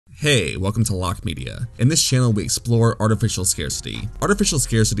Hey, welcome to Lock Media. In this channel, we explore artificial scarcity. Artificial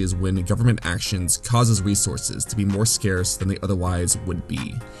scarcity is when government actions causes resources to be more scarce than they otherwise would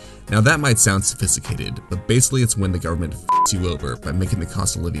be. Now that might sound sophisticated, but basically it's when the government f***s you over by making the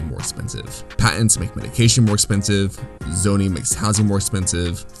cost of living more expensive. Patents make medication more expensive, zoning makes housing more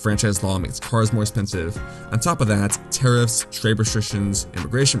expensive, franchise law makes cars more expensive. On top of that, tariffs, trade restrictions,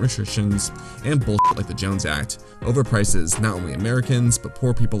 immigration restrictions, and bullshit like the Jones Act overprices not only Americans, but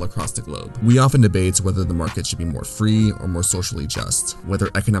poor people across the globe. We often debate whether the market should be more free or more socially just, whether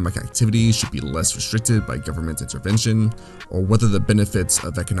economic activity should be less restricted by government intervention, or whether the benefits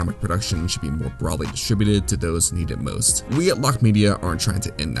of economic production should be more broadly distributed to those who need it most. We at Lock Media aren't trying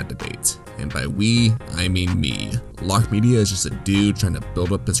to end that debate. And by we, I mean me. Lock Media is just a dude trying to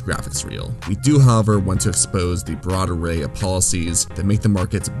build up his graphics reel. We do, however, want to expose the broad array of policies that make the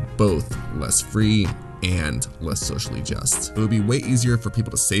markets both less free and less socially just. It would be way easier for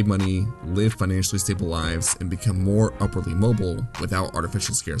people to save money, live financially stable lives, and become more upwardly mobile without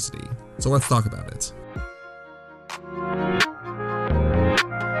artificial scarcity. So let's talk about it.